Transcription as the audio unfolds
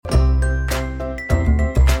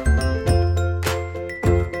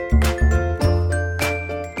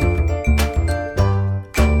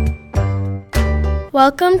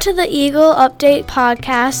Welcome to the Eagle Update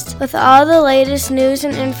podcast with all the latest news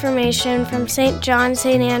and information from St. John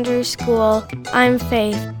St. Andrew's School. I'm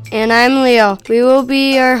Faith. And I'm Leo. We will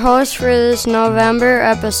be your hosts for this November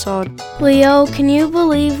episode. Leo, can you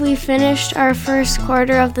believe we finished our first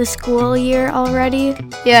quarter of the school year already?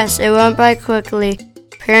 Yes, it went by quickly.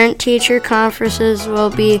 Parent-teacher conferences will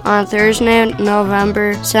be on Thursday,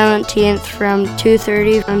 November 17th from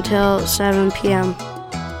 2:30 until 7 p.m.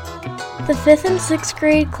 The 5th and 6th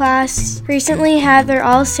grade class recently had their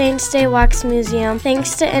All Saints Day Wax Museum,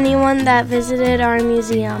 thanks to anyone that visited our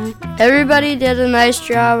museum. Everybody did a nice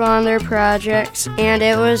job on their projects, and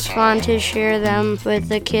it was fun to share them with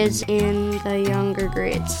the kids in the younger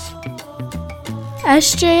grades.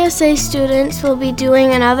 SJSA students will be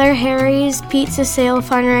doing another Harry's Pizza Sale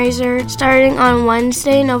fundraiser starting on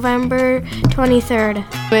Wednesday, November 23rd.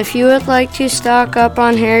 If you would like to stock up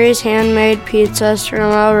on Harry's handmade pizzas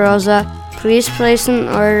from El Rosa, please place an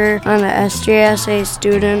order on the SJSA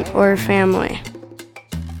student or family.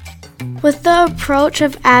 With the approach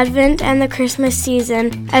of Advent and the Christmas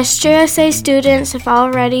season, SJSA students have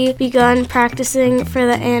already begun practicing for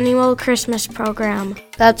the annual Christmas program.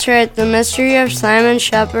 That's right, the Mystery of Simon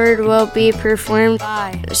Shepherd will be performed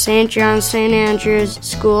by St. John St. Andrew's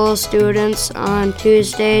School students on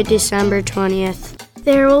Tuesday, December 20th.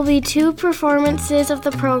 There will be 2 performances of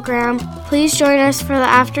the program. Please join us for the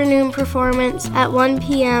afternoon performance at 1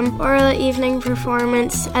 p.m. or the evening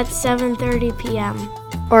performance at 7:30 p.m.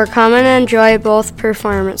 Or come and enjoy both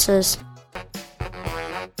performances.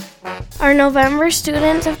 Our November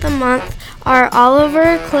students of the month are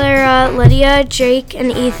Oliver, Clara, Lydia, Jake,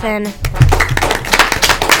 and Ethan.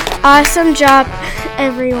 Awesome job,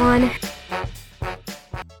 everyone.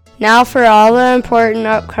 Now for all the important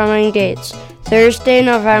upcoming dates. Thursday,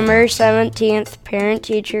 November 17th,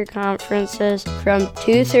 parent-teacher conferences from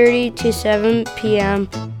 2:30 to 7 p.m.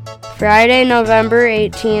 Friday, November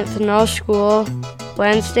 18th, no school.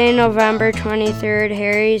 Wednesday, November 23rd,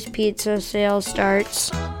 Harry's Pizza Sale starts.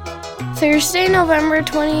 Thursday, November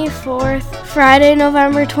 24th, Friday,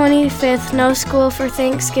 November 25th, no school for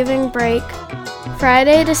Thanksgiving break.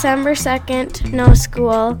 Friday, December 2nd, no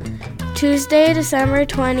school. Tuesday, December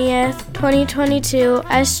 20th, 2022,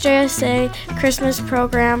 SJSA Christmas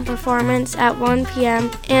Program performance at 1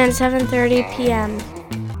 p.m. and 7:30 p.m.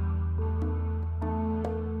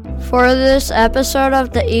 For this episode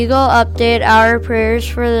of the Eagle Update, our prayers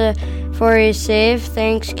for a safe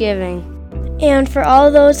Thanksgiving. And for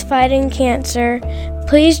all those fighting cancer,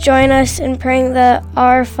 please join us in praying the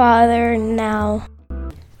Our Father now.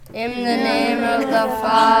 In the name of the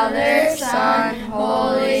Father, Son,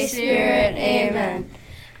 Holy Spirit, Amen.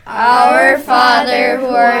 Our Father, who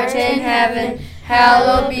art in heaven,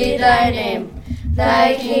 hallowed be thy name.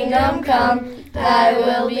 Thy kingdom come, thy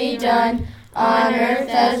will be done, on earth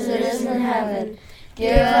as it is in heaven.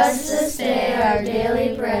 Give us this day our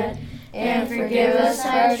daily bread, and forgive us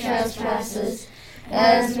our trespasses,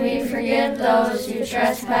 as we forgive those who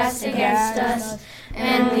trespass against us.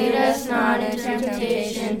 And lead us not into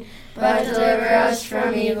temptation, but deliver us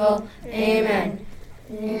from evil. Amen.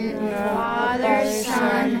 In the Father,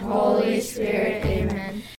 Son, Holy Spirit.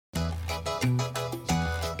 Amen.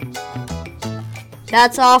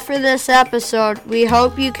 That's all for this episode. We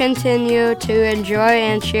hope you continue to enjoy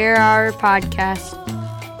and share our podcast.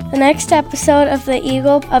 The next episode of the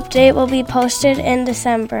Eagle Update will be posted in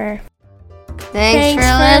December. Thanks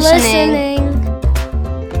for listening.